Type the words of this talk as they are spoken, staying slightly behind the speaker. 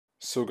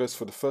So guys,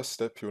 for the first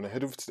step, you want to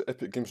head over to the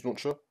Epic Games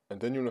launcher, and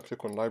then you want to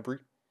click on Library,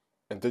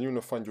 and then you want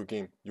to find your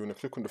game. You want to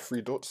click on the three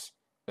dots,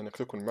 and then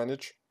click on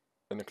Manage,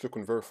 and then click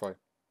on Verify.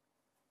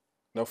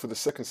 Now for the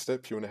second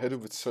step, you want to head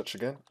over to Search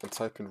again, and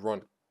type in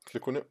Run.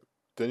 Click on it,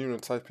 then you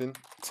want to type in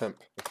Temp,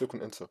 and click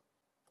on Enter.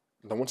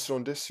 Now once you're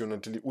on this, you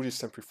want to delete all these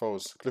temporary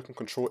files. Click on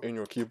Control A on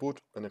your keyboard,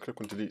 and then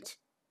click on Delete.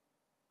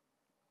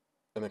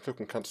 And then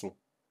click on Cancel.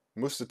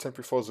 Most of the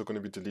temporary files are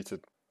going to be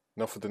deleted.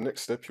 Now for the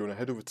next step, you want to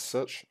head over to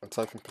Search and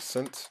type in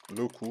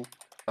 %local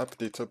app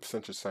data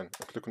 %sign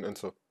and click on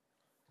Enter.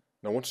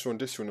 Now once you're on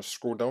this, you want to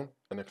scroll down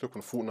and then click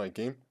on Fortnite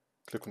game,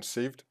 click on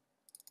Saved,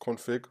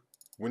 Config,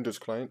 Windows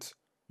Client.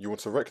 You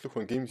want to right click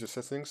on Game User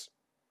Settings,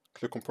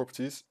 click on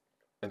Properties,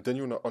 and then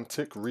you want to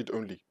untick Read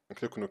Only and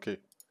click on OK.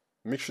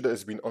 Make sure that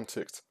it's been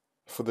unticked.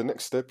 For the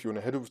next step, you want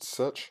to head over to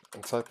Search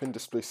and type in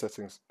Display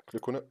Settings,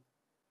 click on it.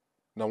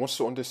 Now once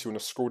you're on this, you want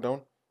to scroll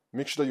down,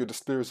 make sure that your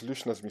display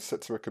resolution has been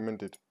set to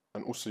recommended,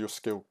 and also your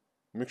scale.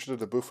 Make sure that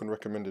they're both on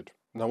recommended.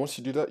 Now once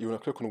you do that, you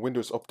want to click on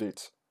Windows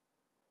Update.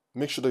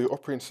 Make sure that your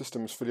operating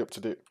system is fully up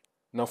to date.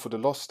 Now for the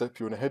last step,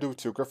 you want to head over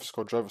to your graphics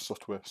card driver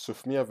software. So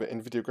for me, I have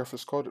an NVIDIA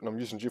graphics card and I'm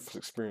using GeForce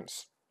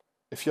Experience.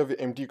 If you have an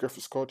AMD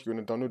graphics card, you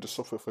want to download the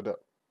software for that.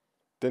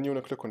 Then you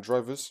want to click on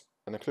Drivers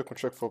and then click on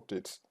Check for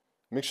Updates.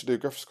 Make sure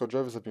that your graphics card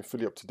drivers have been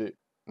fully up to date.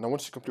 Now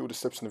once you complete all the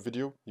steps in the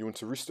video, you want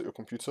to restart your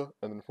computer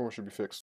and then the problem should be fixed.